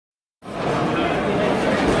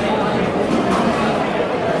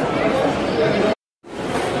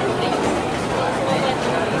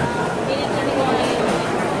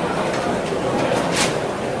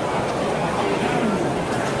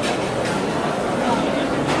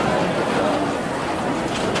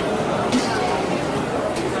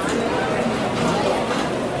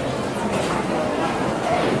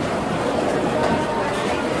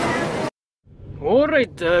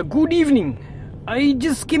good evening. I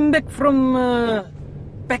just came back from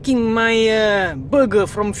packing my burger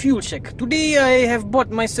from Fuel Shack. Today I have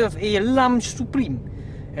bought myself a lamb supreme.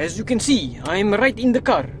 As you can see, I'm right in the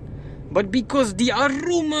car. But because the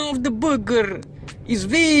aroma of the burger is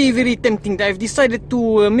very tempting, I've decided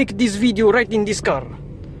to make this video right in this car.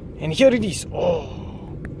 And here it is. Oh,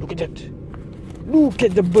 look at that. Look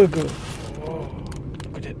at the burger. Oh,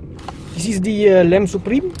 look at that. This is the lamb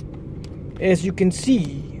supreme. As you can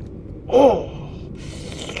see, oh,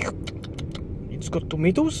 it's got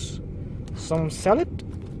tomatoes, some salad,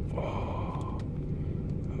 oh,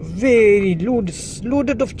 very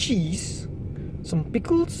loaded of cheese, some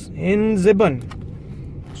pickles, and the bun.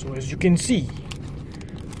 So as you can see,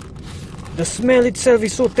 the smell itself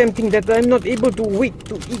is so tempting that I'm not able to wait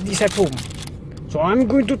to eat this at home. So I'm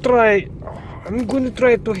going to try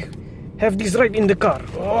to have this right in the car.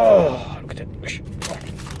 Oh, look at that.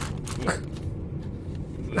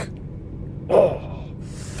 Oh,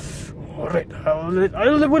 alright, I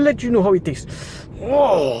will let you know how it tastes.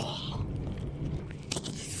 Oh,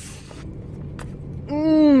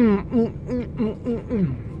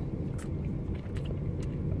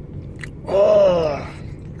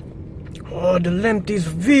 oh, the lamb tastes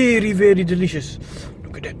very delicious.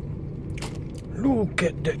 Look at that. Look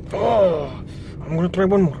at that. Oh, I'm gonna try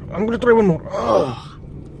one more. Oh.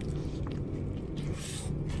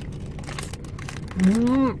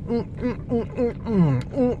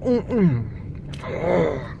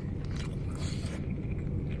 Oh.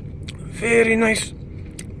 Very nice,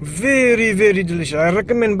 very delicious. I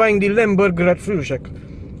recommend buying the lamb burger at Fuel Shack.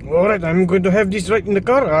 Alright, I'm going to have this right in the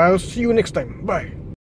car. I'll see you next time. Bye.